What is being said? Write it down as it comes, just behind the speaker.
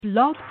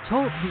Blog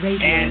Talk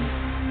Radio.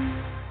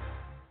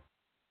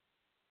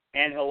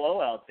 And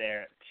hello out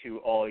there to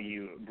all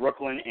you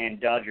Brooklyn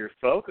and Dodger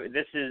folk.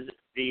 This is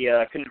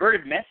the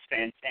converted Mets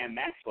fan, Sam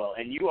Maxwell,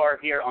 and you are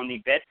here on the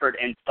Bedford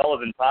and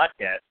Sullivan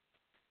podcast.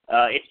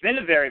 It's been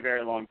a very,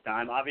 very long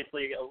time.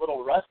 Obviously a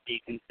little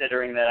rusty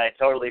considering that I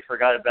totally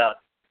forgot about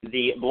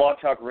the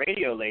Blog Talk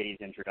Radio ladies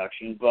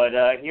introduction, but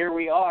here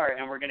we are,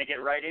 and we're going to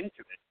get right into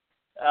it.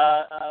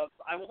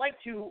 I would like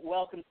to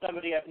welcome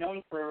somebody I've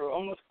known for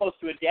almost close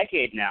to a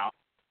decade now,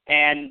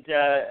 and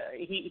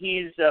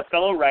he's a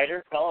fellow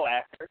writer, fellow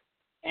actor,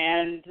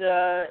 and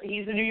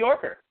he's a New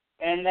Yorker,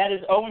 and that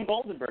is Owen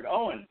Goldenberg.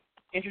 Owen,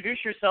 introduce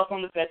yourself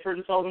on the Bedford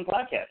and Sullivan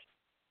podcast.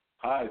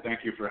 Hi, thank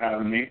you for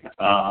having me.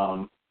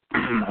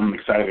 I'm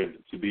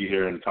excited to be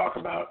here and talk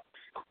about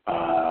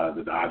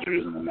the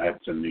Dodgers and the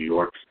Mets in New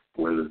York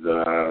with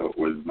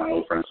my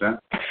old friend Sam.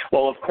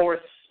 Well, of course,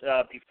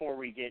 before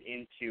we get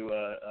into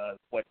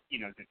what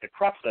the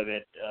crux of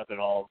it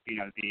all,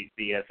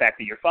 the fact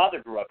that your father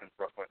grew up in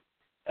Brooklyn.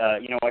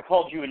 I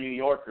called you a New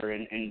Yorker,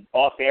 and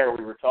off air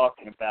we were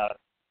talking about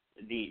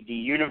the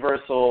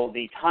universal,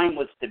 the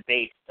timeless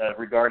debate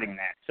regarding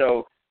that.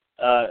 So,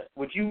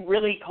 would you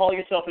really call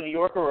yourself a New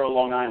Yorker or a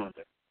Long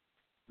Islander?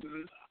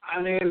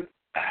 I mean,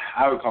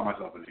 I would call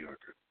myself a New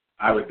Yorker.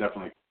 I would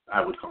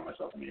call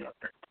myself a New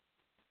Yorker.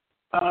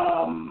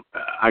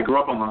 I grew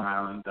up on Long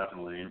Island,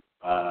 definitely.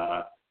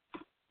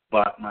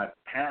 But my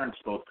parents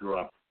both grew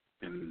up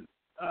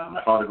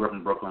my father grew up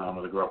in Brooklyn, my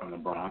mother grew up in the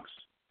Bronx,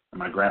 and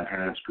my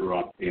grandparents grew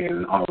up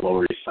on the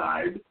Lower East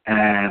Side.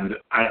 And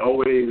I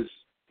always,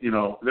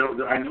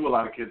 I knew a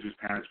lot of kids whose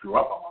parents grew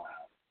up on Long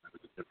Island. It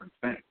was a different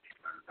thing.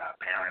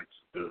 Parents,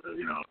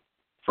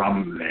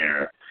 from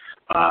there.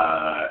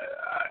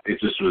 It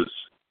just was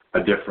a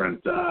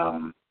different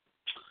vibe,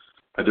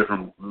 a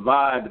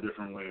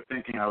different way of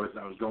thinking. I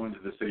was going to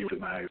the city with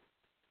my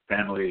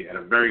family at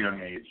a very young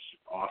age,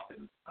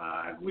 often.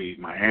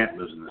 My aunt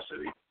lives in the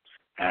city,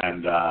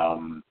 and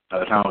by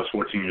the time I was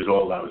 14 years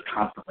old, I was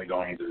constantly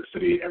going into the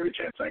city every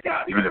chance I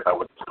got, even if I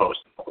wasn't supposed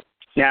to.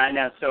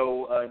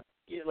 So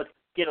let's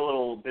get a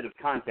little bit of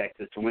context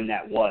as to when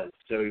that was.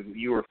 So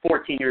you were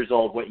 14 years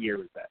old. What year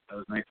was that? That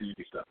was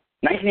 1987.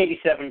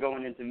 1987,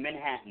 going into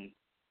Manhattan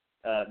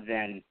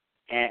then.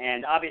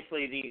 And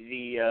obviously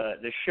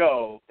the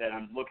show that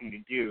I'm looking to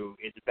do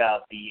is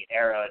about the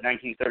era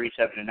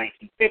 1937 to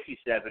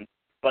 1957,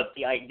 but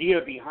the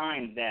idea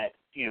behind that,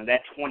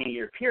 that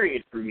 20-year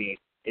period for me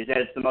is that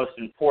it's the most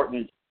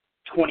important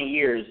 20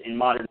 years in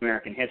modern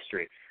American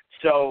history.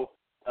 So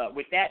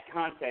with that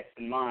context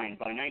in mind,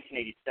 by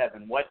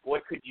 1987,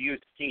 what could you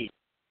see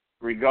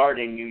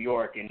regarding New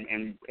York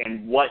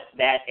and what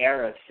that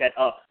era set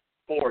up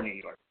for New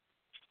York?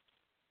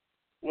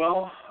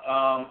 Well,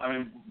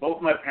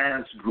 both my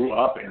parents grew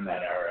up in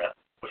that era,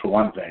 for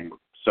one thing.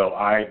 So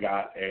I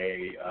got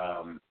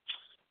an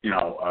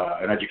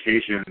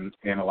education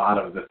in a lot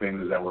of the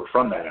things that were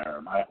from that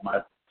era.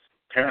 My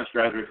parents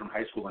graduated from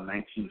high school in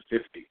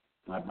 1950.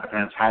 My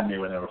parents had me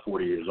when they were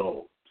 40 years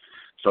old.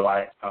 So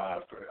I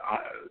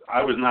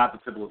was not the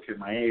typical kid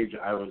my age.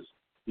 I was,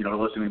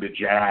 listening to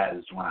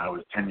jazz when I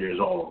was 10 years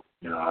old.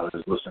 I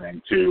was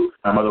listening to,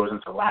 my mother was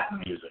into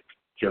Latin music.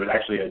 She was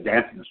actually a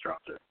dance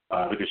instructor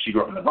because she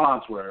grew up in the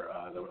Bronx where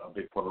a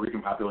big Puerto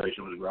Rican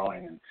population was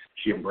growing, and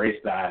she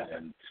embraced that.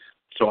 And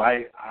so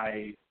I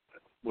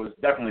was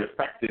definitely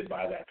affected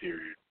by that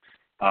period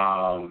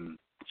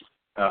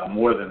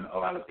more than a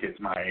lot of kids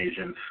my age.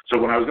 And so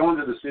when I was going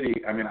to the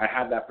city, I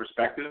had that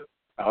perspective.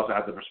 I also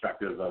had the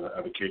perspective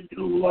of a kid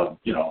who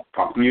loved,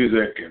 punk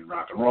music and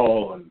rock and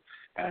roll, and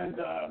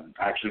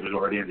actually was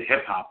already into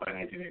hip hop by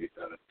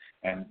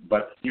 1987.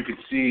 But you could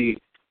see,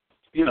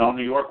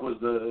 New York was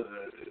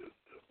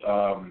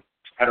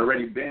had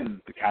already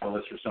been the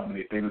catalyst for so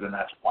many things, and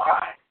that's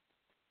why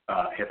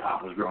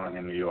hip-hop was growing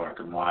in New York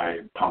and why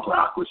punk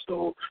rock was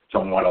still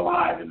somewhat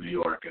alive in New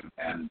York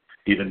and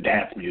even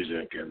dance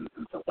music and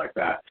stuff like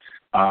that.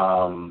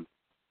 I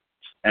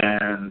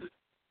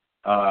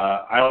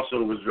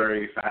also was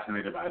very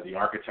fascinated by the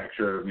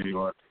architecture of New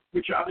York,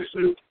 which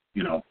obviously,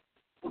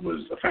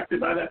 was affected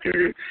by that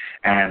period,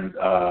 and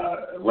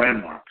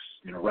landmarks,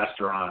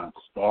 restaurants,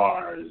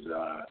 bars,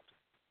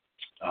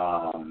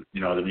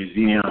 the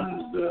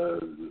museums,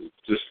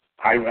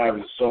 I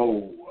was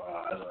so,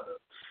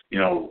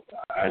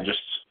 I just,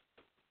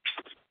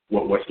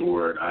 what's the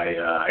word?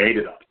 I ate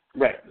it up.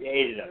 Right, you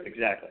ate it up,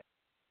 exactly.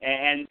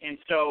 And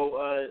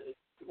so,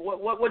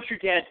 what's your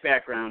dad's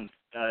background?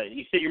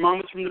 You said your mom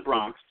was from the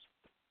Bronx,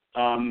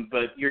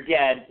 but your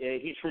dad,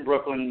 he's from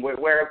Brooklyn.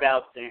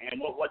 Whereabouts,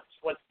 and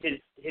what's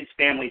his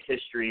family's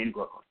history in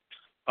Brooklyn?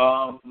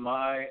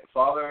 My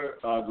father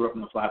grew up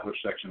in the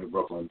Flatbush section of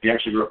Brooklyn. He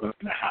actually grew up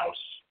in a house.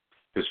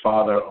 His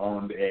father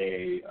owned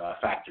a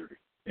factory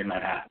in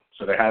Manhattan,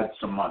 so they had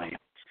some money.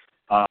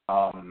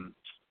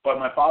 But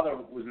my father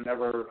was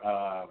never,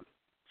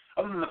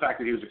 other than the fact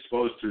that he was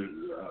exposed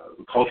to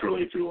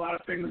culturally to a lot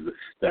of things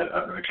that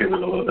a kid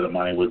with a little bit of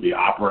money would be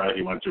opera.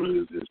 He went to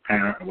with his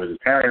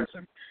parents,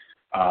 and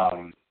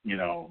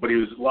but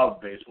he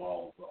loved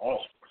baseball, all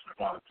sports.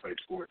 My father played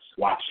sports,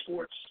 watched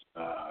sports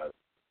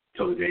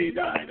till the day he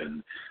died,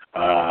 and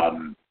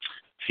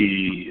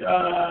he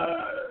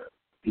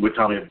would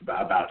tell me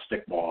about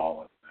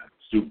stickball and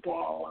stoop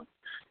ball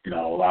and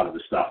a lot of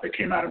the stuff that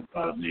came out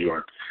of New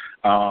York.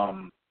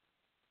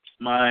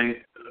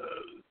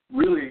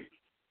 Really,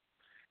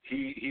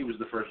 he was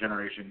the first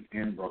generation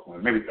in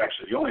Brooklyn, maybe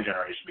actually the only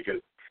generation,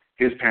 because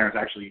his parents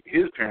actually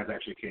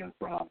came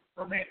from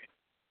Romania.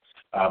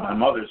 My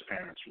mother's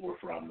parents were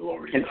from the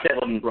Lower East Side. And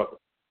settled in Brooklyn.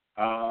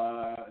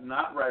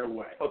 Not right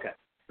away. Okay.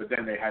 But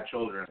then they had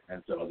children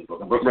and settled in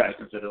Brooklyn. Brooklyn is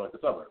considered like the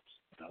suburbs,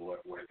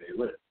 where they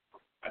lived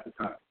at the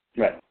time.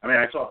 Right. I mean,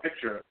 I saw a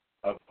picture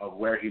of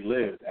where he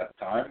lived at the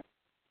time,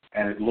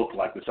 and it looked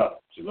like the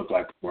suburbs. It looked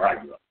like where I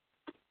grew up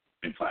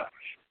in Flatbush.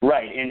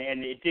 Right,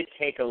 and it did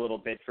take a little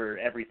bit for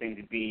everything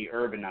to be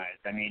urbanized.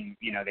 I mean,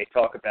 they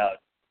talk about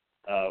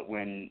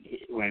when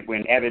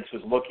Ebbets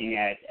was looking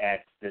at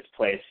this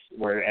place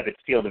where Ebbets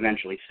Field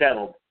eventually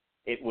settled,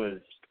 it was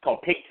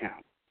called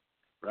Pigtown,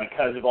 right,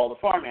 because of all the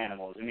farm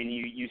animals. I mean,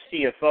 you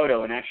see a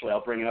photo, and actually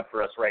I'll bring it up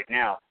for us right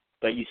now,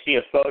 but you see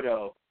a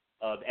photo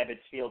of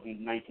Ebbets Field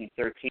in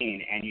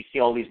 1913, and you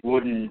see all these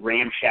wooden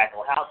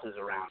ramshackle houses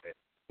around it,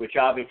 which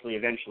obviously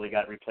eventually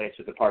got replaced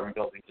with apartment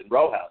buildings and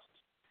row houses.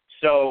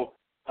 So,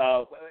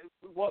 so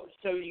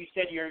you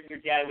said your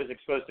dad was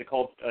exposed to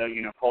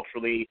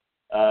culturally.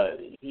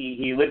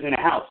 He lived in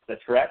a house.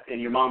 That's correct,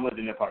 and your mom lived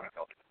in an apartment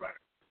building. Right.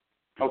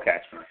 Okay.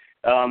 Right.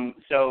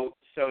 So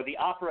the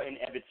opera in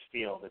Ebbets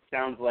Field. It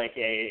sounds like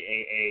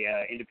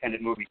a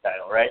independent movie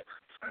title, right?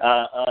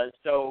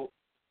 So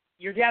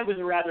your dad was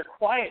a rather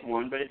quiet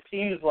one, but it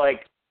seems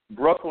like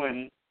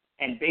Brooklyn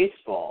and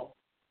baseball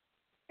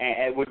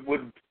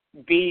would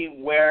be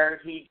where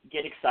he'd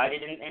get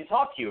excited and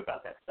talk to you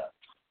about that stuff.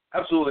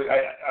 Absolutely.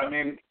 I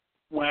mean,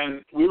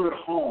 when we were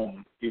at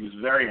home, he was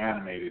very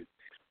animated,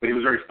 but he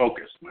was very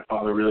focused. My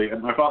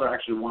father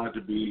actually wanted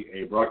to be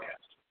a broadcaster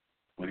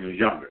when he was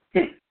younger.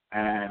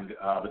 And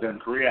but then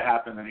Korea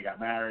happened, and he got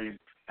married,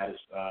 had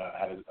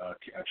a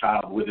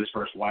child with his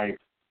first wife.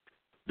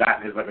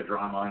 That is like a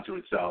drama unto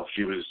itself.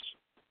 She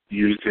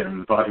used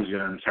him, thought he was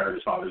going to inherit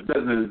his father's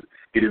business.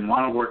 He didn't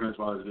want to work in his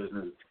father's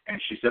business,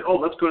 and she said, "Oh,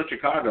 let's go to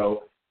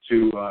Chicago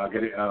to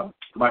get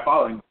my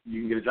father.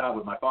 You can get a job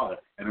with my father,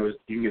 and you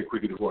can get a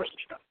quick divorce in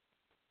Chicago."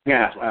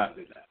 Yeah, that's why he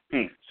did that.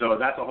 So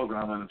that's a whole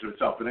drama unto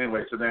itself. But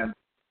anyway, so then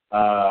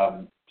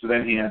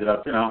he ended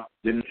up,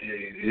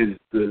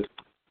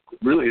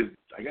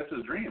 I guess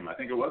his dream. I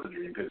think it was a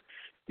dream because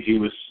he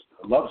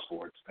loved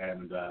sports,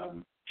 and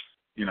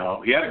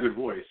he had a good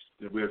voice.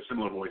 We have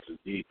similar voices,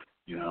 deep,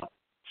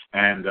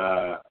 and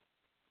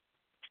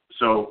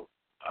so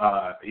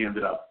he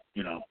ended up,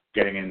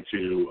 getting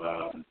into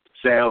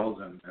sales,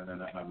 and then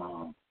met my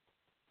mom,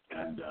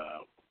 and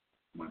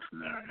went from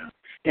there. Yeah.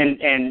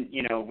 And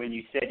when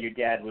you said your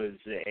dad was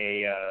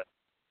a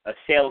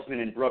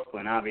salesman in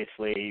Brooklyn,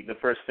 obviously the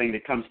first thing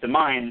that comes to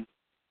mind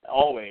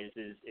always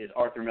is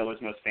Arthur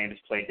Miller's most famous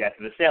play, Death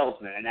of a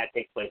Salesman, and that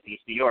takes place in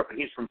East New York, and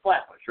he's from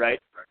Flatbush, right?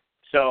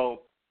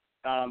 So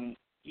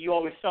you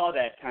always saw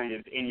that kind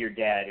of in your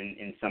dad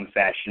in some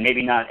fashion,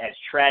 maybe not as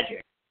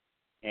tragic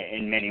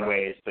in many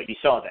ways, but you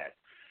saw that.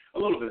 A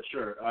little bit,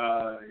 sure.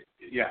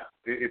 Yeah,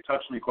 it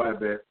touched me quite a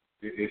bit.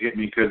 It hit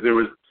me because there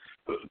was,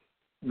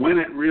 when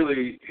it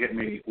really hit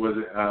me was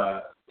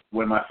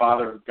when my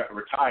father got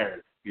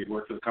retired. He had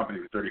worked for the company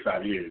for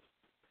 35 years.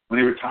 When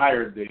he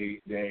retired, they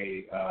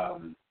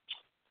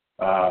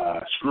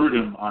screwed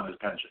him on his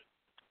pension,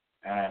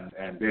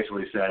 and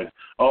basically said,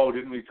 "Oh,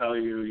 didn't we tell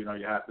you? You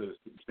have to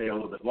stay a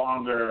little bit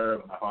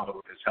longer." My father,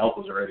 his health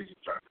was already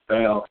starting to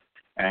fail,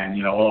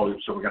 and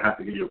so we're gonna have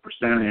to give you a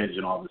percentage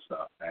and all this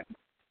stuff. And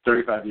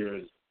 35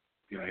 years,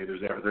 he was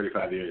there for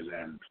 35 years,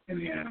 and in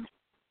the end,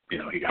 he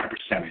got a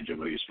percentage of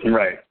what he was supposed to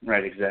get.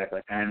 Right,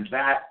 exactly. And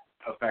that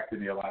affected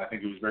me a lot. I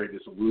think he was very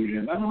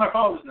disillusioned. I mean, my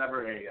father was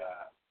never a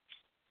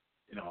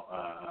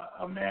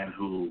man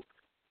who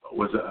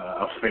was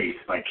a faith.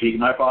 Like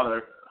my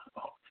father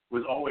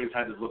was always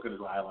had this look in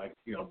his eye, like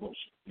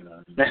bullshit. You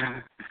know what I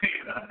mean?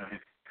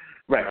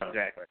 Right,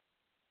 exactly.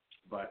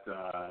 But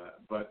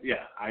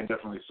yeah, I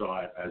definitely saw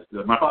it as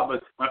my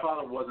father. My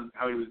father wasn't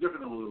how he was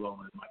different than Willie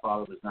Loman. My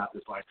father was not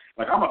this like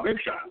I'm a big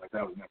shot. Like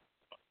that was never.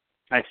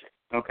 I see.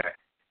 Okay.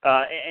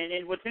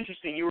 And what's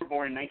interesting, you were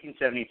born in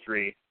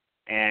 1973,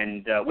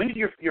 and when did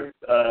your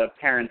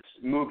parents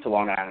move to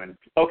Long Island?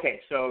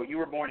 Okay, so you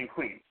were born in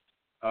Queens.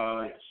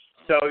 Yes.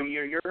 So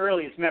your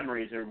earliest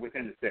memories are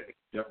within the city.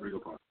 Yep, Regal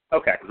Park.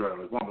 Okay. It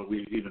was long, but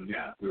we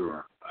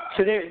were.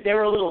 So they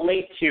were a little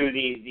late to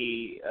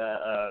the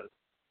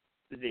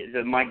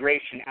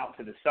migration out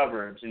to the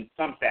suburbs in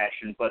some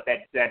fashion, but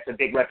that's a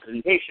big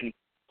representation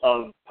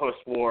of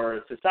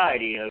post-war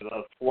society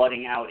of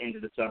flooding out into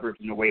the suburbs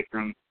and away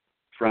from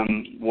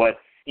what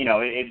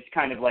it's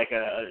kind of like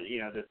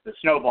the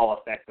snowball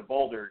effect, the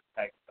boulder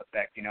type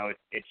effect.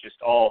 It's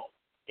just all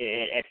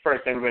at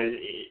first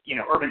everybody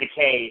urban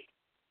decay.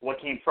 What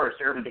came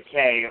first, urban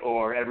decay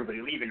or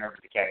everybody leaving urban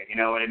decay? You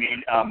know what I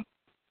mean?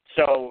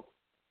 So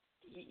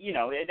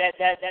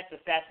that's a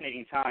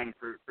fascinating time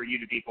for you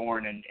to be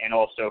born, and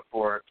also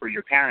for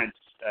your parents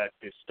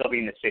to still be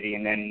in the city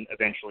and then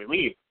eventually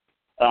leave.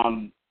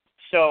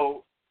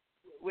 So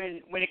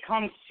when it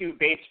comes to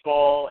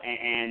baseball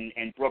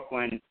and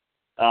Brooklyn,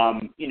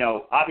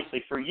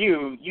 obviously for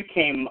you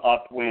came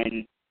up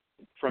when,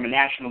 from a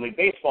National League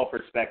Baseball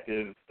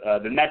perspective,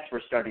 the Mets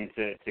were starting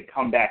to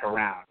come back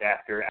around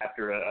after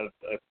a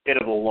bit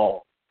of a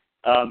lull.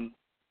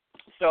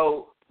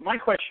 So my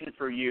question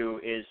for you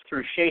is,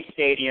 through Shea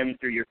Stadium,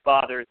 through your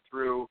father,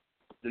 through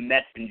the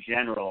Mets in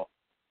general,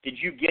 did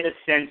you get a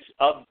sense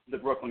of the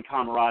Brooklyn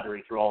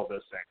camaraderie through all of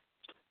those things?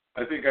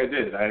 I think I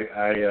did.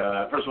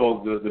 I first of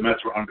all, the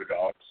Mets were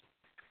underdogs,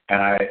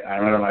 and I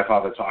remember my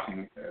father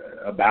talking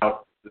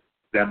about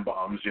them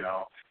bums,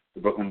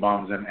 the Brooklyn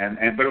bums,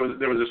 but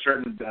there was a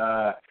certain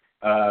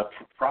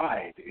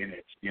pride in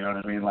it. You know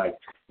what I mean? Like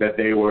that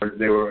they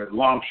were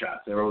long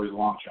shots. They were always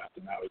long shots,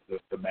 and that was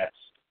the Mets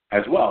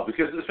as well,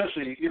 because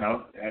especially,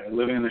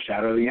 living in the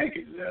shadow of the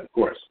Yankees, of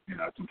course,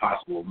 it's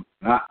impossible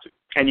not to.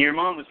 And your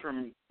mom was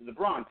from the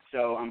Bronx,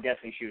 so I'm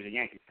guessing she was a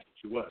Yankee fan.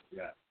 She was,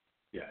 yeah.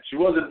 Yeah, she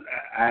wasn't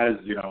as,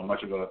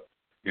 much of a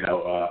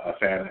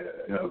fan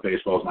of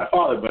baseball as my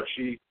father, but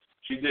she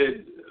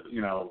did,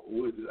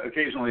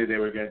 occasionally they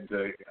would get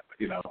into,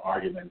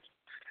 arguments,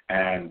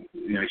 and,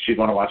 she'd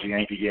want to watch a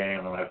Yankee game,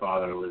 and my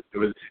father she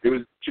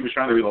was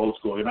trying to be old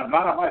school, not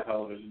on my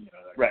television,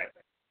 that right. Kind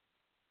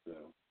of thing. So.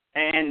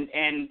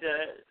 And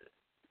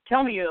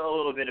tell me a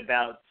little bit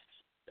about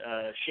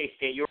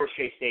your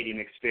Shea Stadium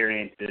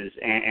experiences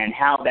and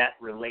how that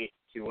relates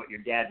to what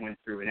your dad went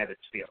through in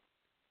Ebbets Field.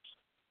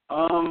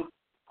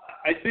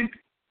 I think,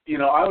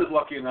 I was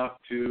lucky enough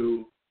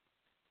to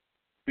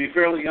be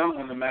fairly young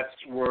when the Mets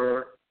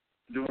were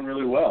doing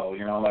really well.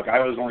 I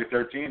was only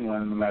 13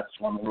 when the Mets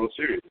won the World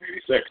Series in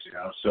 '86.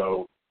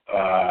 So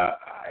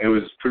it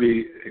was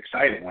pretty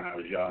exciting when I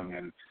was young,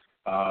 and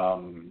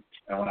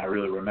when I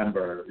really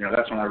remember,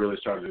 that's when I really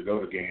started to go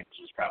to games.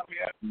 Was probably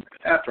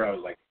after I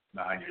was like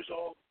 9 years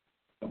old,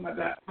 something like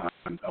that.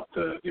 Up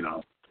to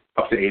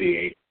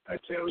 '88, I'd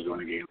say I was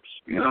going to games.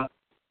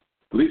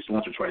 At least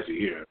once or twice a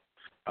year.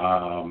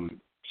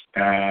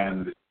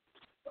 And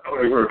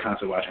we were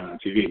constantly watching on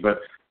TV.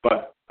 But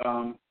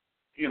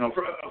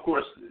of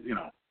course,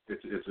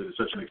 it's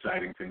such an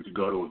exciting thing to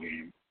go to a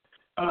game.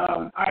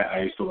 I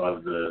used to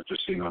love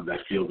just seeing on that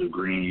field of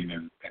green,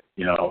 and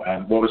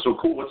what was so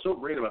cool, what's so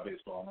great about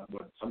baseball, and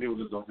what some people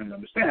just don't seem to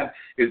understand,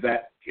 is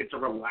that it's a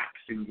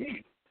relaxing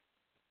game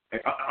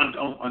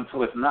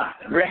until it's not.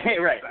 Right.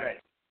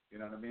 You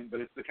know what I mean?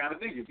 But it's the kind of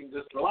thing you can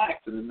just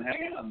relax and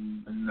hang out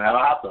and have a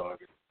hot dog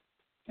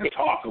and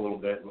talk a little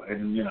bit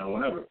and,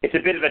 whatever. It's a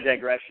bit of a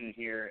digression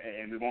here,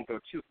 and we won't go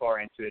too far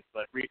into it,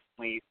 but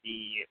recently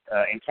the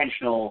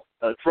intentional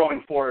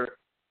throwing 4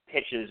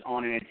 pitches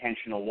on an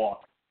intentional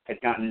walk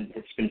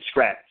it's been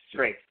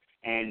scraped,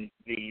 and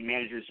the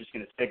manager's just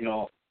going to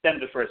signal, send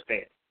to first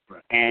base.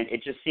 Right. And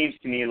it just seems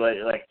to me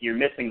like you're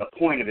missing the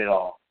point of it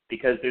all,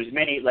 because there's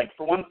many,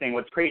 for one thing,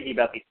 what's crazy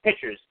about these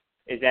pitchers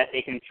is that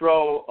they can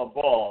throw a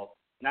ball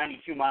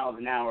 92 miles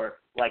an hour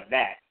like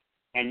that,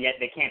 and yet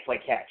they can't play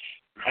catch.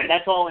 And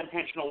that's all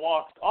intentional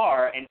walks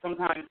are, and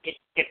sometimes it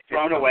gets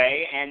thrown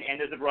away, and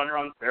there's a runner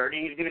on third,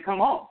 and he's going to come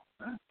home.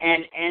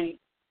 And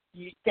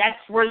that's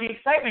where the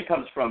excitement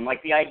comes from.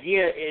 Like, the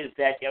idea is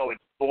that,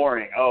 it's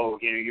boring.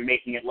 You're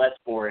making it less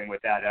boring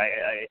with that.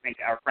 I think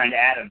our friend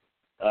Adam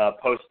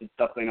posted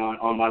something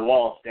on my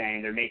wall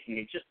saying they're making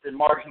it just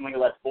marginally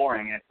less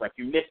boring, and it's like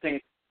you're missing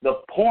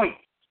the point.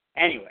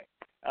 Anyway,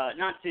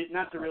 not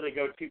to really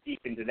go too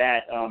deep into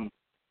that.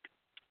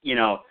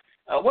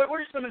 What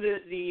are some of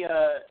the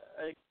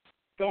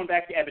going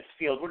back to Ebbets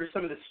Field? What are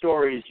some of the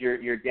stories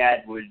your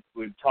dad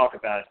would talk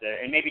about,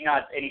 and maybe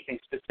not anything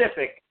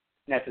specific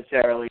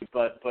necessarily,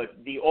 but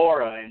the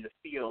aura and the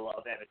feel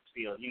of Ebbets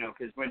Field?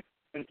 Because when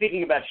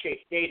thinking about Shea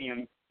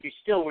Stadium, you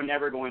still were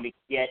never going to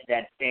get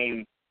that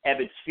same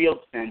Ebbets Field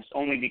sense,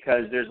 only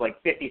because there's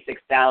like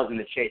 56,000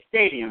 at Shea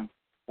Stadium,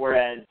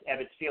 whereas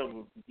Ebbets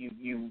Field,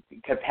 you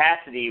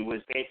capacity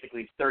was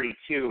basically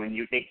 32,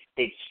 and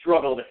they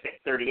struggled to fit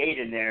 38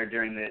 in there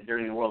during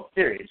the World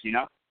Series.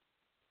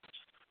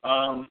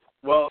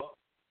 Well,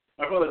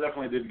 my father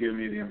definitely did give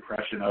me the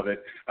impression of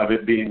it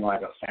being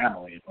like a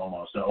family,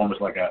 almost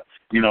like a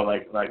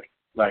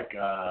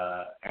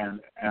and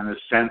the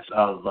sense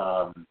of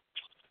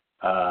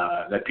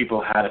that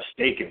people had a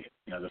stake in it.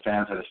 The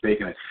fans had a stake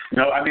in it.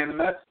 I mean, the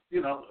Mets,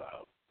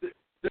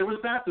 there was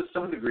that to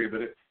some degree,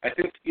 but I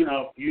think, you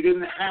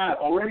didn't have,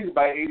 already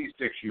by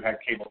 '86, you had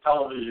cable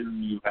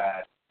television, you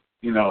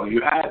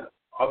had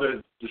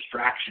other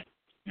distractions,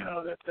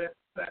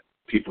 that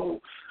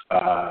people,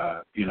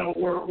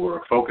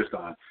 were focused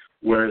on.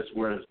 Whereas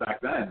back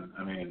then,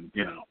 I mean,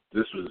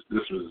 this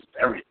was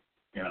everything,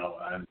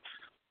 and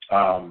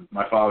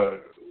my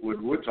father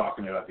would talk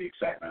to me about the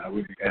excitement.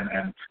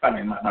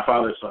 My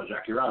father saw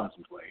Jackie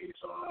Robinson play. He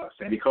saw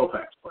Sandy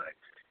Koufax play.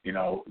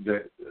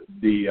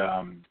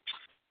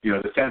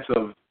 The sense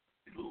of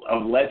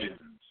legends,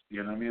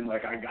 You know what I mean?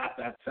 Like, I got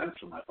that sense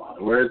from my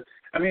father. Whereas,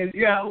 I mean,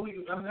 yeah,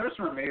 there were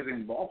some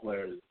amazing ball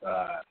players,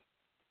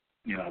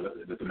 you know,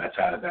 that the Mets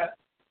had at that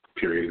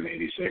period in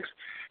 '86.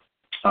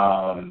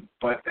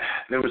 But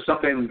there was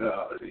something,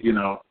 you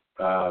know,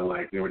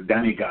 like there were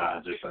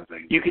demigods or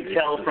something. You could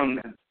tell from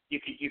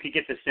you could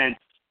get the sense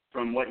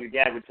from what your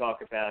dad would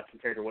talk about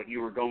compared to what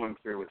you were going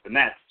through with the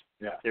Mets.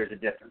 Yeah, there's a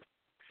difference.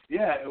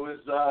 Yeah, it was.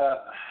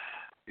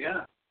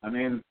 Yeah, I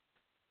mean,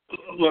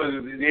 well,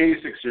 the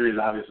 '86 series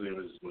obviously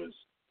was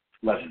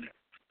legendary,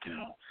 you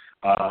know.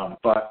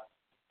 But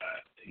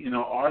you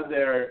know, are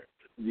there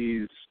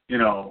these, you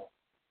know,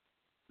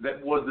 that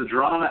was the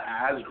drama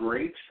as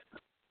great?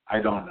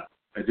 I don't know.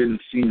 It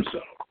didn't seem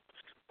so.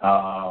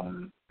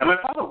 And my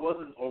father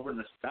wasn't over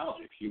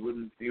nostalgic. He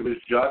wouldn't. He was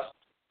just,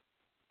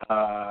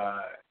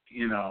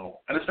 you know,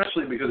 and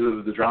especially because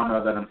of the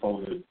drama that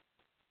unfolded,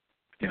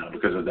 you know,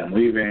 because of them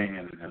leaving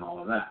and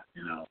all of that,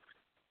 you know,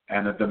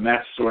 and that the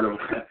Mets sort of,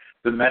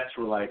 the Mets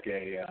were like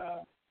a,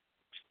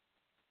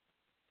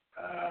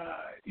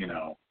 you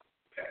know,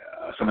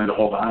 something to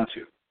hold on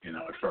to, you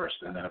know, at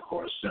first, and then of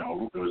course, you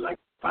know, it was like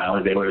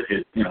finally they were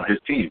his, you know, his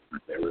team.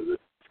 They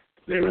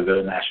were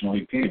the National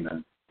League team,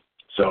 and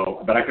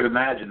so, but I could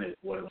imagine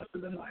what it must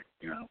have been like,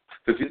 you know,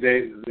 because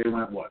they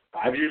went what,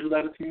 5 years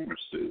without a team, or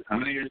how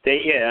many years?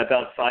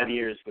 About 5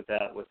 years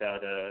without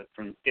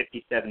from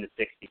 '57 to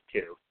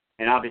 '62,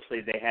 and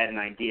obviously they had an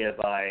idea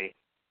by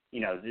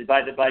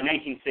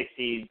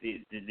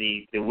 1960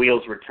 the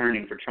wheels were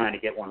turning for trying to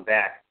get one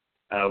back,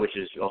 which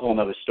is a whole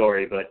other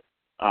story. But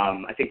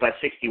I think by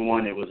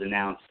 '61 it was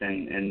announced,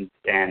 and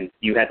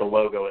you had the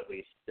logo at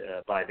least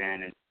by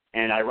then,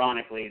 and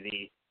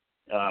ironically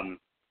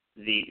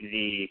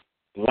the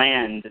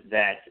land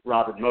that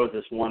Robert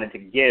Moses wanted to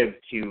give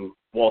to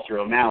Walter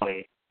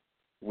O'Malley,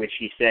 which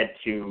he said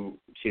to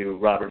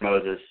Robert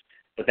Moses,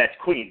 but that's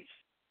Queens,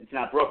 it's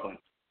not Brooklyn,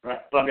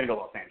 right? But I'm going to go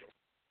Los Angeles.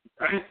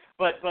 Right?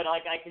 But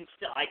like I can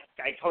still I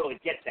totally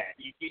get that.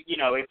 You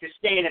know, if you're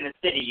staying in the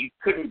city, you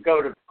couldn't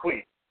go to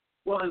Queens.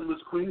 Well, and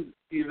was Queens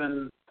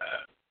even?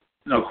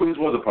 No, Queens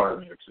was a part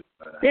of New York City.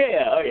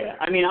 Yeah.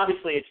 I mean,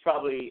 obviously, it's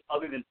probably,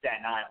 other than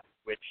Staten Island,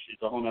 which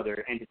is a whole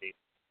other entity,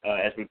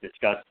 as we've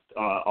discussed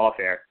off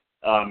air.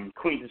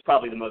 Queens is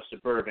probably the most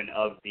suburban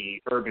of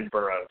the urban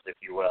boroughs, if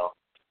you will,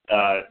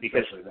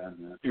 because especially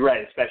then,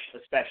 right,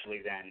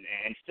 especially then,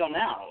 and still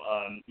now.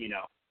 You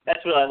know,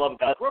 that's what I love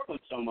about Brooklyn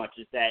so much,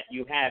 is that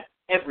you have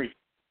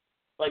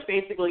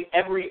basically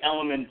every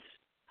element.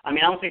 I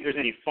mean, I don't think there's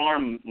any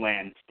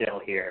farmland still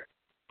here,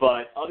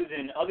 but other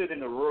than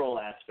the rural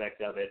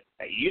aspect of it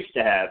that you used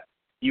to have,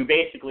 you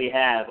basically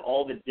have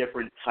all the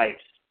different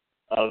types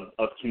of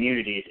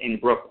communities in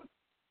Brooklyn.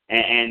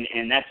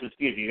 And that's what's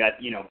beautiful. You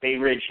got, you know, Bay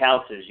Ridge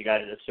houses. You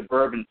got a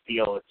suburban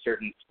feel at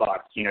certain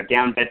spots. You know,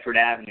 down Bedford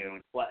Avenue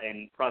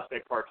and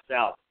Prospect Park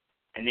South.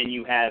 And then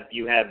you have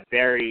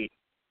very,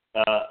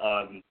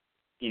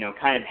 you know,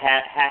 kind of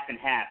half and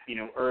half. You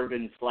know,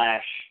 urban /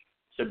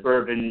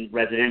 suburban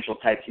residential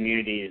type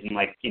communities, and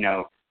like, you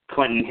know,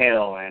 Clinton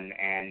Hill and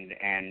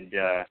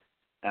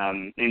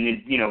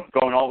then, you know,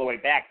 going all the way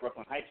back,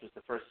 Brooklyn Heights was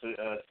the first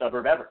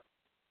suburb ever.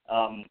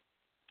 So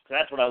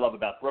that's what I love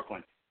about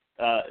Brooklyn.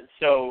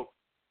 So,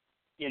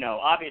 you know,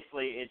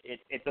 obviously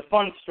it's a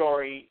fun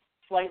story,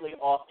 slightly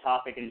off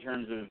topic in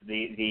terms of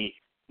the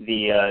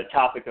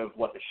topic of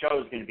what the show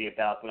is going to be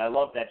about, but I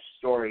love that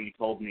story you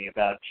told me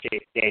about Shea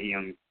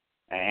Stadium,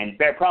 and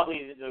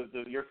probably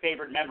your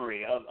favorite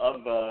memory of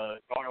going to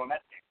a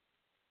Mets game.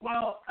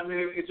 Well, I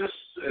mean, it just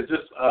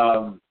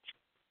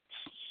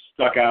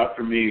sticks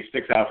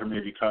out for me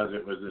because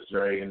it was this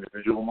very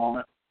individual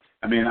moment.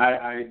 I mean,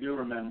 I do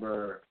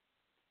remember,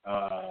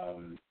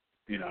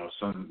 you know,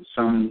 some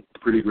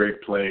pretty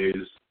great plays.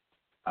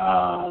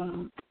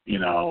 You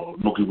know,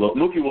 Mookie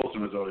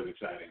Wilson was always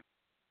exciting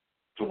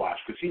to watch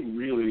because he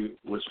really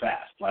was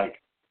fast.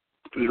 Like,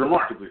 he was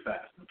remarkably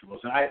fast, Mookie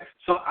Wilson.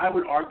 So I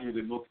would argue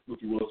that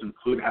Mookie Wilson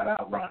could have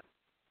outrun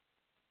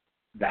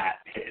that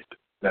hit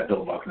that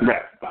Bill Buckner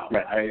had.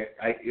 Right.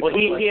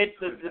 He had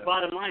the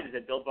bottom line is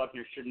that Bill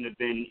Buckner shouldn't have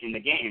been in the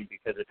game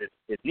because of his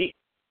knee.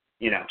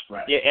 You know,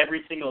 right. Yeah,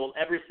 every single,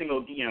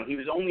 you know, he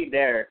was only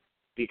there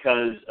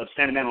because of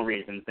sentimental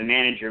reasons. The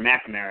manager,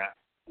 McNamara,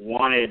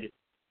 wanted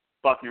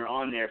Buckner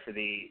on there for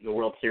the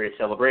World Series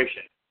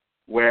celebration,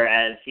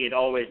 whereas he had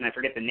always, and I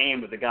forget the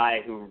name of the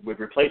guy who would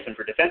replace him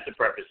for defensive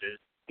purposes,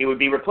 he would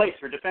be replaced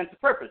for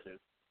defensive purposes.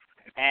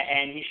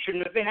 And he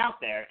shouldn't have been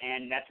out there,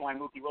 and that's why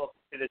Mookie Wilson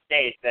to this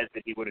day says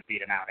that he would have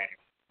beat him out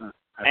anyway.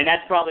 And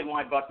that's probably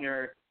why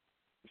Buckner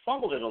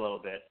fumbled it a little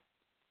bit.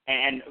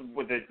 And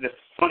with the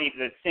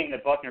thing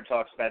that Buckner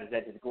talks about is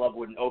that his glove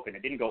wouldn't open.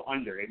 It didn't go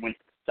under. It went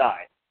to the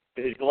side.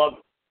 His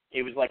glove,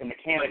 it was like a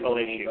mechanical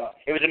issue.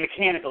 It was a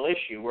mechanical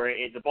issue where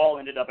the ball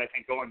ended up, I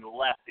think, going to the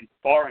left and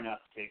far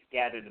enough to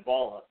gather the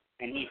ball up.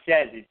 And he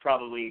says it's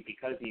probably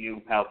because he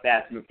knew how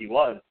fast Mookie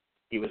was,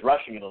 he was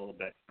rushing it a little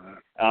bit.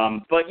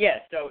 But yeah,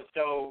 so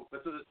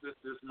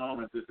this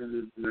moment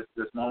when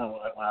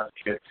I was a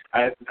kid,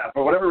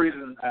 for whatever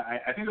reason,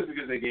 I think it was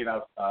because they gave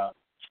out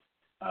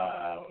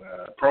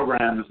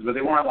programs, but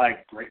they weren't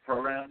like great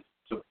programs.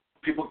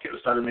 people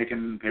started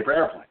making paper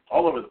airplanes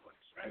all over the place,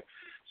 right?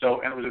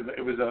 So, and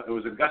it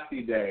was a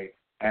gusty day,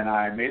 and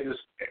I made this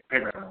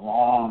paper airplane,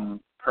 long,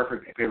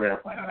 perfect paper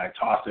airplane, and I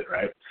tossed it,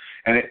 right?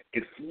 And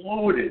it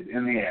floated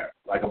in the air,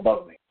 like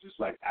above me, just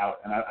like out.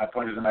 And I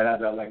pointed to my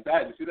dad, I was like,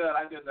 Dad, you see that?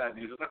 I did that. And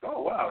he was like,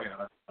 oh, wow,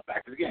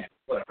 back to the game,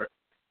 whatever.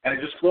 And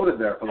it just floated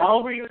there for How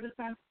old were you at this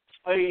time?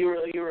 Oh, you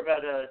were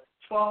about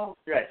 12?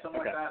 Right,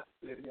 something like that.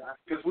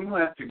 Because we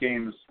went to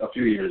games a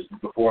few years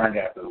before and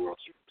after the World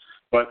Series.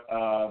 But,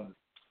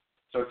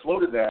 so it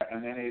floated there,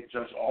 and then it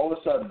just all of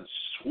a sudden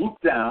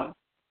swooped down,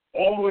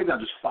 all the way down,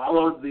 just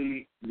followed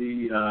the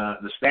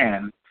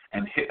stand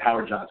and hit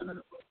Howard Johnson in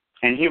the foot.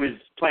 And he was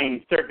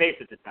playing third base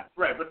at the time.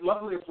 Right, but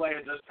luckily the play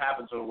had just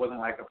happened, so it wasn't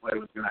like a play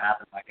was going to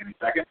happen like any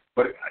second.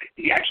 But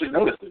he actually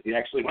noticed it. He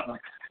actually went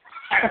like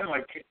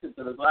kicked it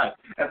to the side.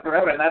 And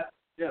forever, and that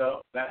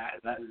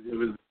it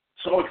was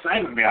so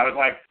exciting to me. I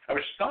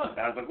was stunned.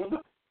 I was like, what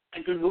the?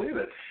 I couldn't believe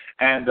it.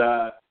 And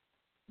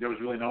there was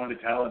really no one to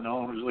tell, and no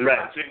one was really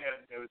watching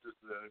it. It was just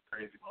a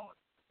crazy moment.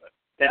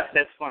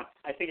 That's fun.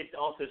 I think it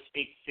also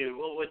speaks to,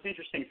 well, what's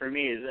interesting for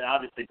me is it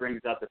obviously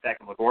brings up the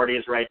fact that LaGuardia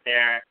is right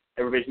there.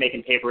 Everybody's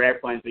making paper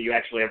airplanes, but you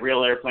actually have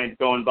real airplanes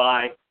going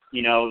by.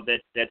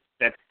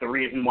 That's the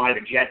reason why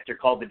the Jets are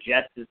called the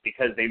Jets is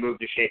because they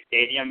moved to Shea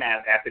Stadium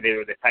after they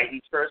were the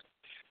Titans first.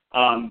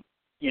 And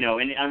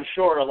I'm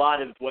sure a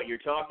lot of what you're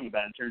talking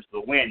about in terms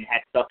of the win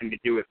had something to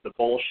do with the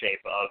bowl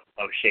shape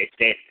of Shea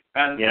Stadium.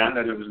 And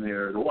that it was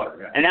near the water,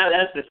 yeah. And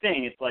that's the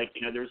thing. It's like,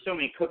 there were so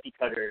many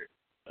cookie-cutter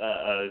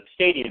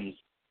stadiums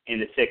in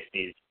the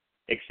 60s,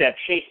 except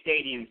Shea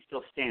Stadium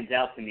still stands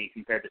out to me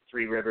compared to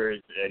Three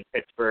Rivers in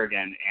Pittsburgh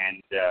and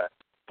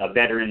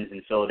Veterans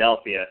in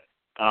Philadelphia,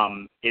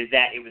 is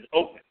that it was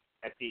open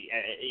at the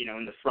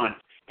in the front,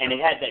 and it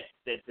had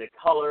the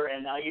color.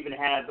 And I even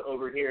have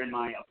over here in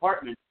my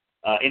apartment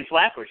in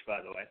Flatbush, by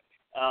the way,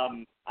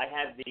 I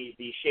have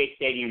the Shea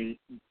Stadium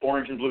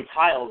orange and blue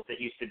tiles that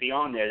used to be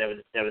on there.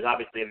 That was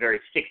obviously a very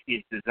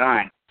 60s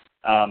design.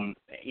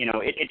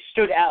 It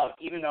stood out,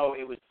 even though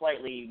it was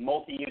slightly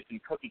multi-use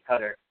and cookie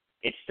cutter.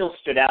 It still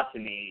stood out to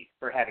me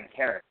for having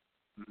character.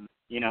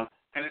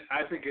 And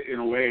I think in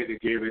a way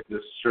it gave it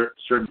this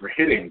certain for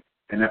hitting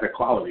and epic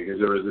quality, because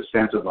there was this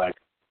sense of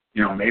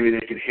maybe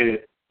they could hit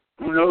it.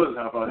 Who knows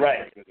how far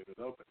they could, because it was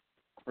open.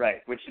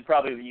 Right, which is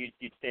probably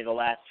you'd say the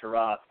last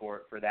hurrah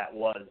for that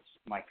was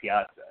Mike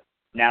Piazza.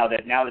 Now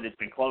that it's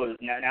been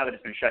closed, now that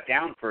it's been shut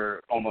down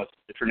for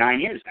 9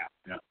 years now.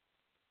 Yeah,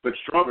 but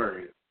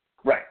Strawberry.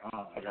 Right,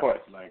 of course.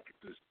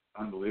 Just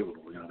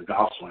unbelievable, the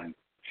golf swing.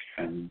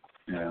 And,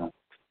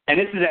 And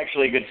this is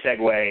actually a good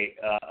segue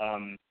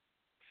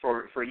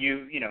for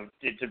you,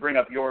 to bring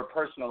up your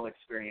personal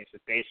experience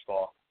with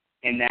baseball,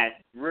 in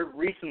that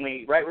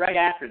recently, right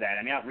after that,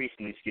 not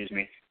recently, excuse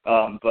me,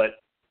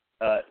 but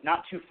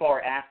not too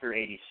far after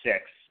 86,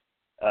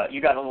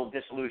 you got a little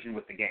disillusioned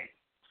with the game.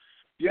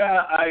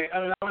 Yeah,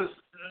 I was,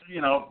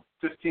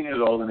 15 years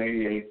old in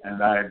 88,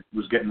 and I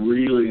was getting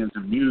really into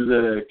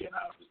music, and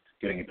I was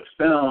getting into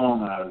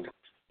film, and I was,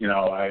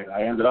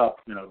 I ended up,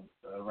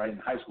 right in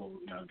high school,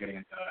 getting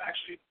into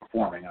actually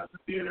performing. I was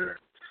in theater,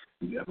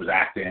 I was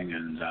acting,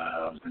 and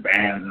I was in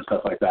bands and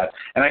stuff like that.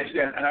 And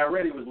I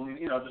already was,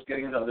 just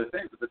getting into other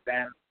things. But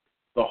then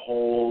the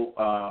whole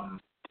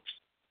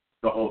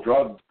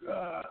drug,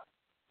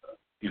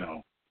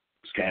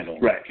 scandal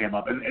came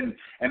up. And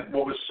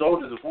what was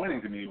so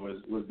disappointing to me was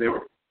they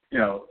were,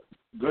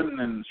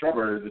 Gooden and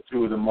Strawberry, the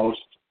two of the most,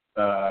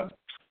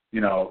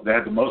 they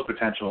had the most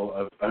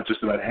potential of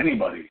just about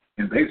anybody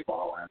in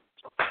baseball, and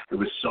it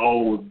was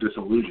so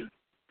disillusioned,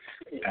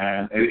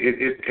 and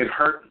it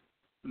hurt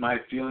my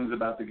feelings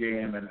about the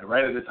game, and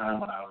right at the time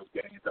when I was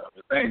getting into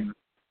other things,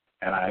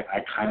 and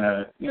I kind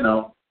of,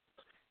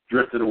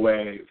 drifted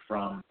away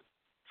from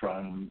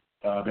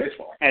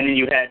baseball. And then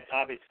you had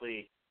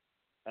obviously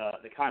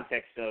the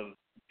context of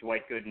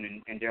Dwight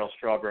Gooden and Darryl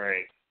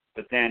Strawberry,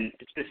 but then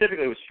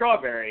specifically with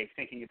Strawberry,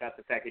 thinking about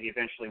the fact that he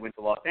eventually went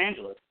to Los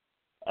Angeles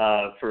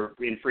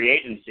in free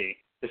agency,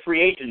 the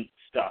free agent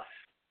stuff,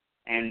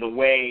 and the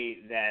way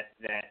that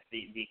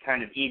the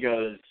kind of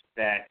egos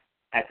that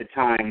at the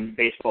time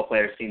baseball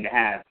players seemed to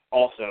have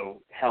also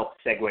helped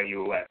segue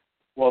you away.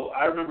 Well,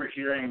 I remember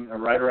hearing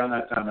right around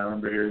that time. I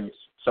remember hearing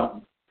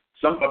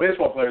a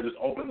baseball player just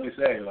openly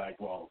say,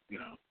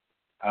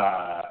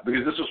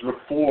 because this was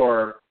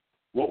before.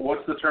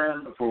 What's the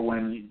term for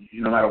when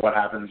no matter what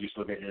happens, you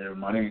still get your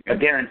money?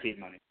 Guaranteed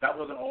money. That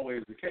wasn't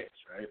always the case,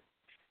 right?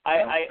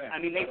 I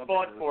mean, they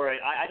fought for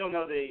it. I don't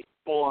know the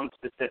full-on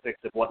specifics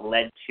of what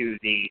led to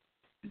the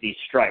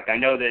strike. I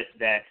know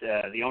that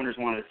the owners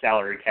wanted a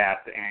salary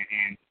cap,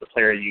 and the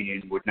player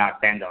union would not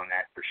bend on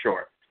that for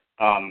sure.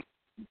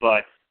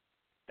 But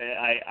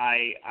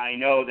I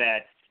know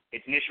that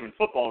it's an issue in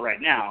football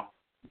right now,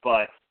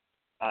 but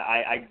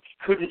I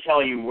couldn't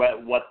tell you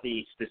what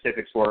the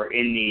specifics were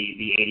in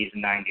the 80s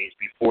and 90s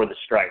before the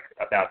strike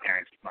about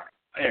guaranteed money.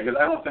 Yeah, because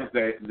I don't think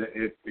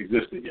it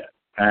existed yet.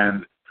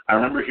 And I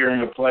remember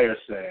hearing a player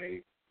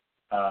say,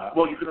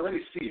 well, you could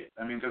already see it.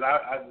 I mean, because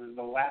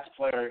the last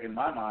player in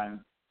my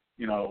mind,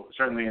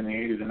 certainly in the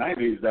 80s and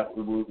 90s that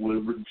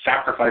would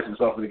sacrifice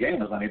himself for the game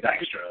was Lenny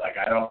Dykstra. Like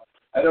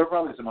there were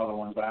probably some other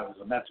ones, but I was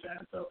a Mets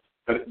fan. So,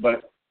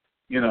 but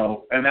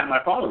and that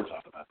my father would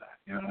talk about that.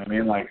 You know what I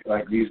mean?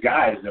 Like these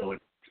guys that would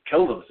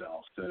kill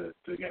themselves to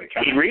get a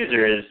catch. Pete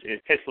Reiser is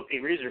Pistol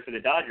Pete Reiser for the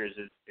Dodgers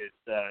is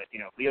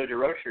Leo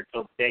DeRocher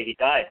till the day he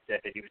died said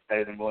that he was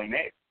better than Willie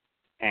Mays.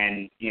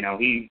 And you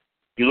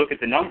look at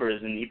the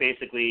numbers and he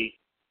basically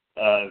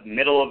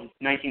middle of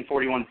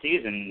 1941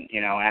 season,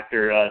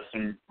 after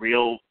some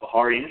real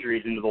hard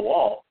injuries into the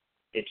wall,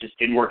 it just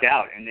didn't work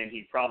out. And then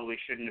he probably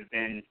shouldn't have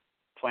been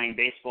playing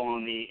baseball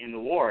in the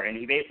war. And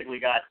he basically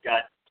got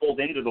pulled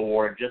into the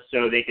war just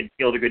so they could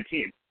field a good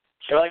team.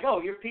 They're like,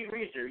 oh, you're Pete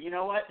Reiser. You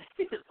know what?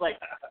 It's like,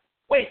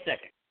 wait a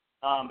second.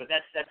 But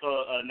that's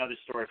another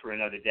story for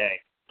another day.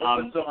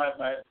 So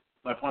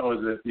my point was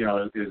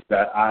that is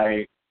that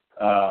I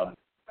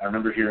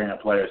remember hearing a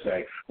player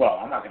say, "Well,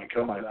 I'm not going to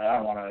I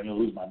don't want to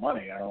lose my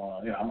money. I don't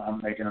want to.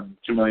 I'm making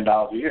 $2 million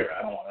a year.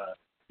 I don't want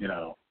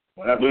to,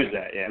 whatever. Lose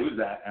that, yeah. Lose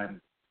that." And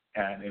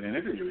in an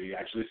interview, he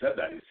actually said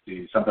that.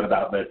 He something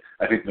about that.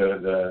 I think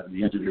the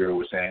interviewer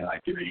was saying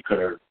like, you could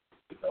have.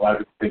 A lot of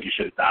people think you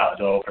should have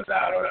dove for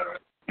that or whatever.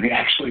 And he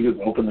actually was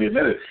openly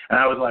admitted. And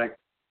I was like,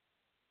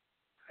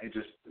 it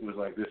was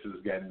like, this is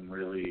getting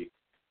really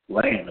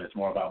lame. It's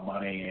more about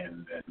money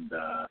and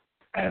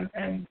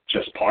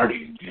just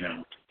partying,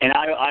 And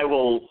I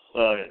will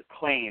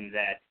claim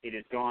that it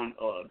has gone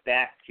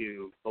back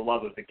to the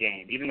love of the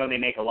game, even though they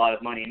make a lot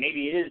of money.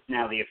 Maybe it is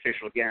now the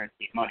official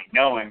guaranteed money,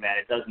 knowing that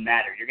it doesn't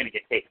matter. You're going to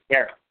get taken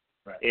care of,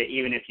 right.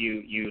 Even if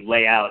you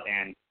lay out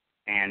and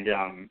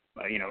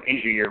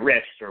injure your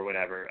wrists or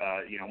whatever.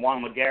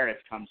 Juan Lagares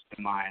comes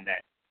to mind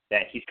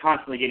that he's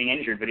constantly getting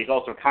injured, but he's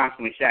also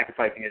constantly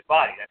sacrificing his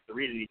body. That's the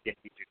reason he's getting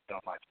injured so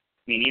much.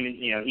 I mean, even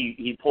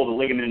he pulled a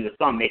ligament in the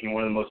thumb, making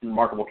one of the most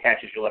remarkable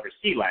catches you'll ever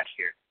see last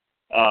year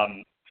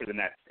for the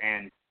Mets.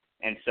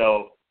 And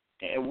so,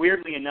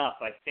 weirdly enough,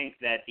 I think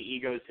that the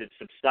egos have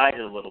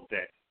subsided a little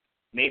bit.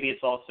 Maybe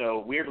it's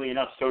also, weirdly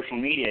enough, social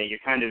media. You're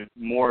kind of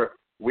more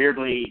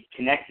weirdly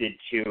connected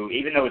to,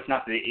 even though it's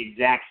not the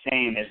exact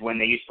same as when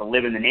they used to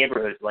live in the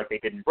neighborhoods like they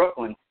did in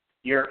Brooklyn.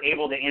 You're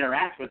able to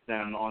interact with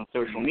them on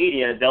social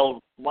media. They'll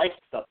like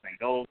something.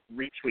 They'll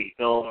retweet.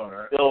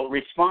 They'll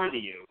respond to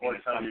you. Or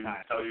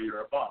tell you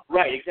you're a bum.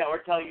 Right, exactly. Or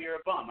tell you you're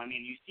a bum. I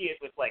mean, you see it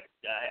with, like,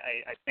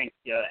 I think,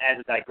 as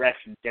a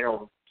digression,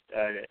 Darrell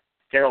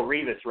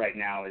Rivas right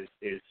now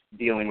is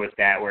dealing with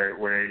that,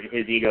 where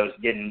his ego's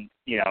getting,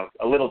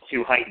 a little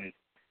too heightened.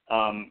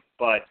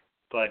 But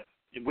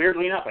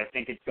weirdly enough, I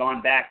think it's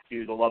gone back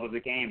to the love of the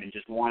game and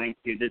just wanting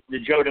to, the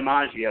Joe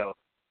DiMaggio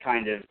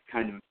kind of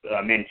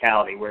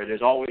mentality, where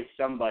there's always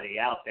somebody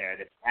out there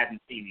that hasn't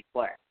seen me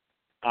play.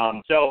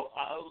 So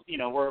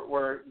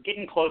we're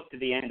getting close to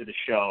the end of the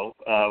show.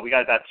 We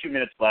got about 2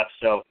 minutes left,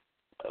 so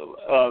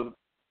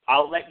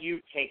I'll let you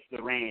take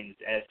the reins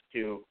as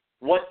to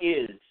what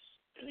is,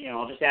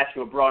 I'll just ask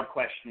you a broad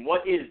question.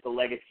 What is the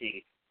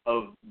legacy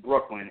of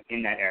Brooklyn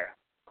in that era?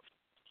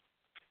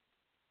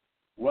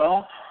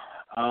 Well,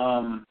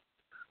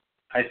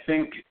 I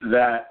think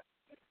that,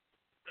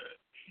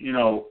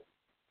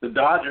 the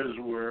Dodgers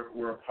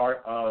were a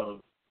part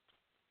of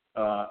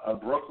a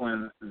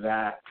Brooklyn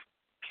that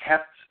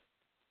kept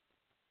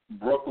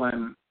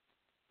Brooklyn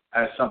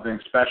as something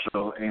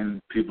special in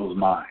people's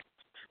minds.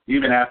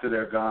 Even after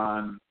they're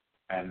gone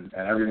and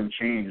everything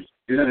changed,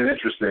 isn't it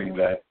interesting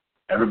that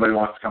everybody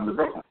wants to come to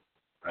Brooklyn,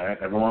 right?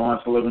 Everyone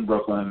wants to live in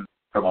Brooklyn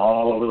from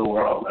all over the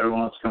world. Everyone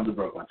wants to come to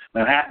Brooklyn.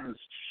 Manhattan's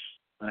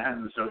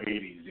so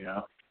 80s,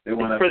 They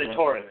want for the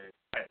tourists.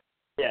 Right.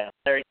 Yeah,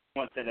 Larry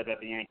once said that about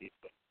the Yankees.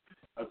 But.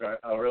 Okay.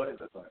 Oh, really?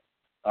 That's funny.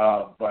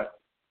 But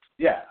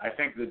yeah, I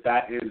think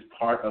that is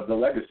part of the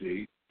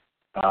legacy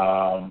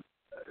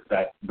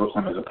that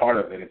Brooklyn is a part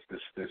of it. It's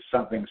there's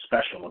something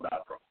special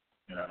about Brooklyn.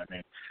 You know what I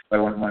mean?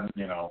 Like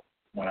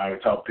when I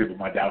would tell people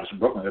my dad was from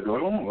Brooklyn, they'd be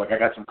like, "Oh, like I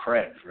got some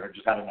cred for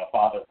just having a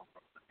father from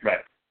Brooklyn."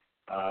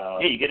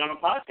 Right. Yeah, you get on a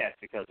podcast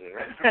because of it,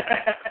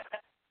 right?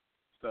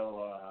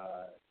 So,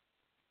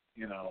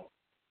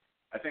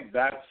 I think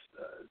that's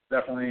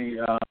definitely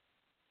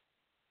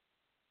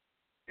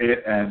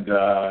it, and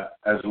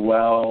as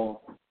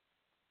well,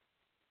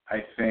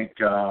 I think,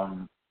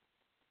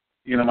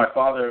 my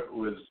father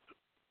was,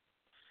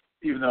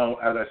 even though,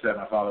 as I said,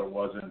 my father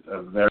wasn't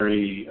a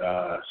very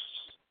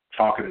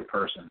talkative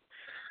person,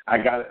 I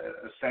got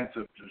a sense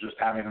of just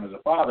having him as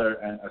a father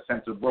and a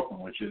sense of Brooklyn,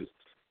 which is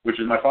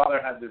my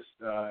father had this,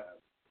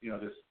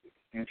 this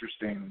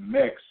interesting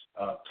mix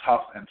of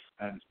tough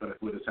and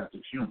but with a sense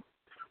of humor,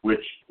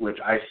 which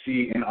I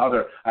see in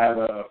other. I have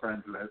a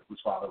friend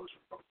whose father was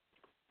from Brooklyn,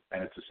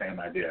 and it's the same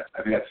idea.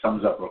 I think that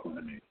sums up Brooklyn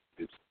to me.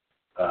 It's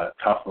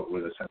tough but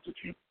with a sense of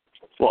humor.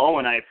 Well,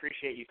 Owen, I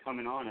appreciate you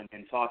coming on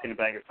and talking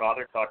about your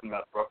father, talking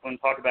about Brooklyn,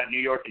 talking about New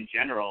York in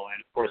general,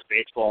 and of course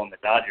baseball and the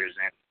Dodgers.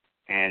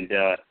 And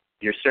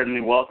you're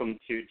certainly welcome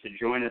to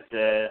join us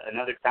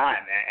another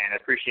time. And I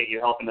appreciate you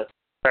helping us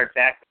start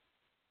back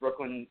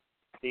Brooklyn,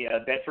 the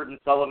Bedford and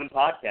Sullivan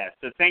podcast.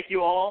 So thank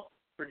you all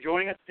for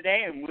joining us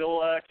today, and we'll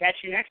catch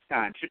you next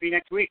time. Should be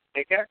next week.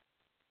 Take care.